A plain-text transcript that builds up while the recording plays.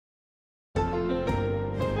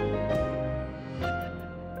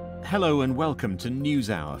Hello and welcome to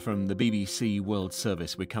NewsHour from the BBC World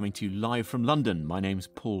Service. We're coming to you live from London. My name's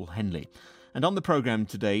Paul Henley. And on the programme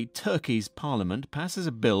today, Turkey's parliament passes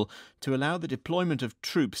a bill to allow the deployment of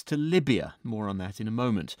troops to Libya. More on that in a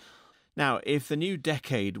moment. Now, if the new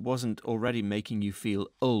decade wasn't already making you feel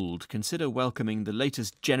old, consider welcoming the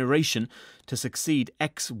latest generation to succeed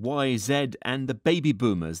X, Y, Z and the baby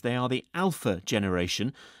boomers. They are the Alpha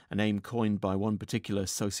generation, a name coined by one particular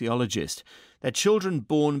sociologist. They're children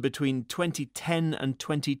born between 2010 and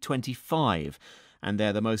 2025. And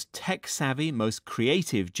they're the most tech-savvy, most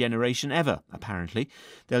creative generation ever, apparently.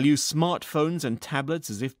 They'll use smartphones and tablets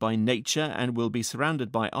as if by nature and will be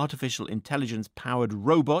surrounded by artificial intelligence-powered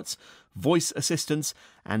robots, voice assistants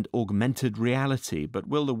and augmented reality. But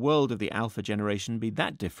will the world of the Alpha generation be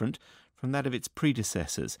that different from that of its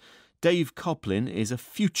predecessors? Dave Coplin is a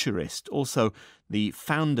futurist, also the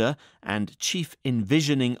founder and chief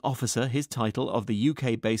envisioning officer, his title, of the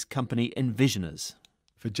UK-based company Envisioners.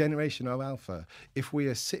 For Generation Alpha, if we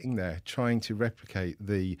are sitting there trying to replicate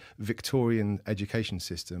the Victorian education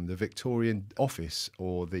system, the Victorian office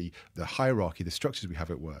or the hierarchy, the structures we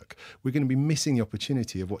have at work, we're going to be missing the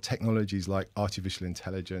opportunity of what technologies like artificial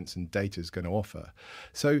intelligence and data is going to offer.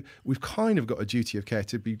 So we've kind of got a duty of care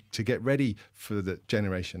to get ready for the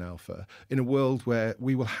Generation Alpha in a world where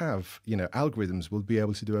we will have, algorithms will be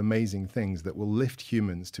able to do amazing things that will lift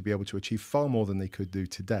humans to be able to achieve far more than they could do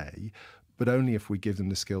today, but only if we give them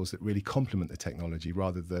the skills that really complement the technology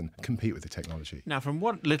rather than compete with the technology. Now, from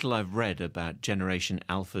what little I've read about Generation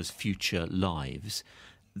Alpha's future lives,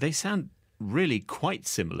 they sound really quite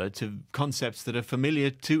similar to concepts that are familiar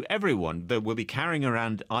to everyone. That we'll be carrying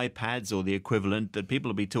around iPads or the equivalent, that people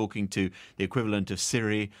will be talking to the equivalent of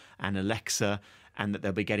Siri and Alexa, and that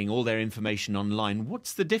they'll be getting all their information online.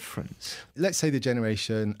 What's the difference? Let's say the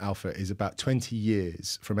Generation Alpha is about 20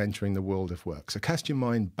 years from entering the world of work. So cast your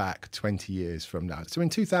mind back 20 years from now. So in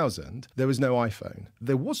 2000, there was no iPhone.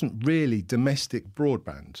 There wasn't really domestic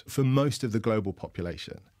broadband for most of the global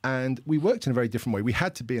population. And we worked in a very different way. We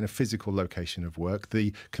had to be in a physical location of work.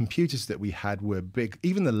 The computers that we had were big.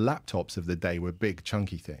 Even the laptops of the day were big,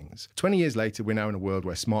 chunky things. 20 years later, we're now in a world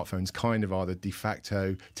where smartphones kind of are the de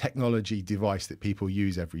facto technology device that people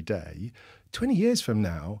use every day. 20 years from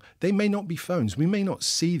now, they may not be phones. We may not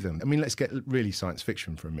see them. I mean, let's get really science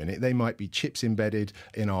fiction for a minute. They might be chips embedded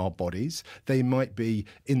in our bodies. They might be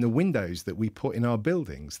in the windows that we put in our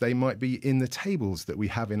buildings. They might be in the tables that we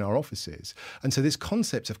have in our offices. And so this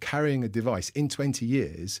concept of carrying a device in 20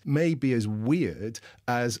 years may be as weird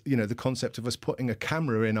as, the concept of us putting a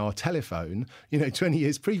camera in our telephone, 20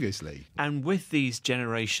 years previously. And with these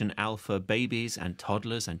Generation Alpha babies and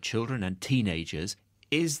toddlers and children and teenagers,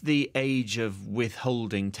 is the age of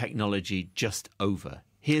withholding technology just over?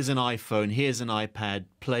 Here's an iPhone, here's an iPad,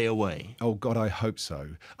 play away. Oh, God, I hope so.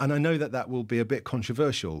 And I know that will be a bit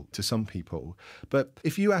controversial to some people. But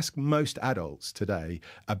if you ask most adults today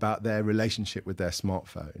about their relationship with their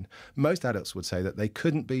smartphone, most adults would say that they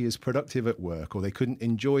couldn't be as productive at work or they couldn't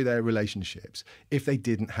enjoy their relationships if they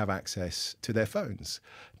didn't have access to their phones.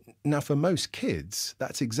 Now, for most kids,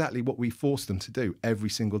 that's exactly what we force them to do every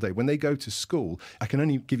single day. When they go to school, I can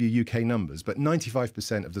only give you UK numbers, but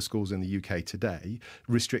 95% of the schools in the UK today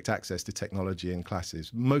restrict access to technology in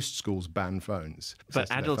classes. Most schools ban phones.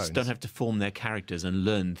 But adults don't have to form their characters and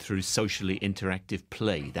learn through socially interactive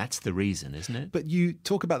play. That's the reason, isn't it? But you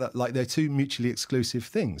talk about that like they're two mutually exclusive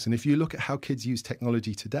things. And if you look at how kids use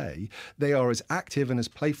technology today, they are as active and as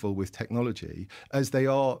playful with technology as they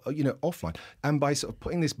are, offline. And by sort of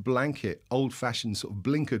putting this blanket, old-fashioned sort of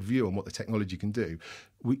blinkered view on what the technology can do,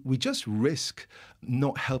 we just risk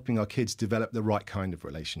not helping our kids develop the right kind of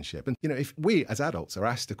relationship. And, if we as adults are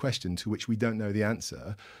asked a question to which we don't know the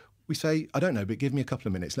answer, we say, I don't know, but give me a couple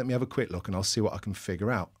of minutes. Let me have a quick look and I'll see what I can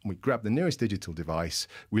figure out. And we grab the nearest digital device,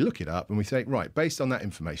 we look it up and we say, right, based on that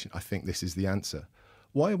information, I think this is the answer.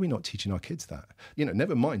 Why are we not teaching our kids that?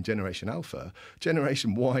 Never mind Generation Alpha,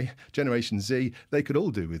 Generation Y, Generation Z, they could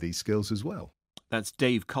all do with these skills as well. That's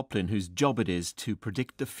Dave Coplin, whose job it is to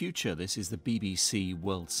predict the future. This is the BBC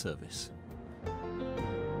World Service.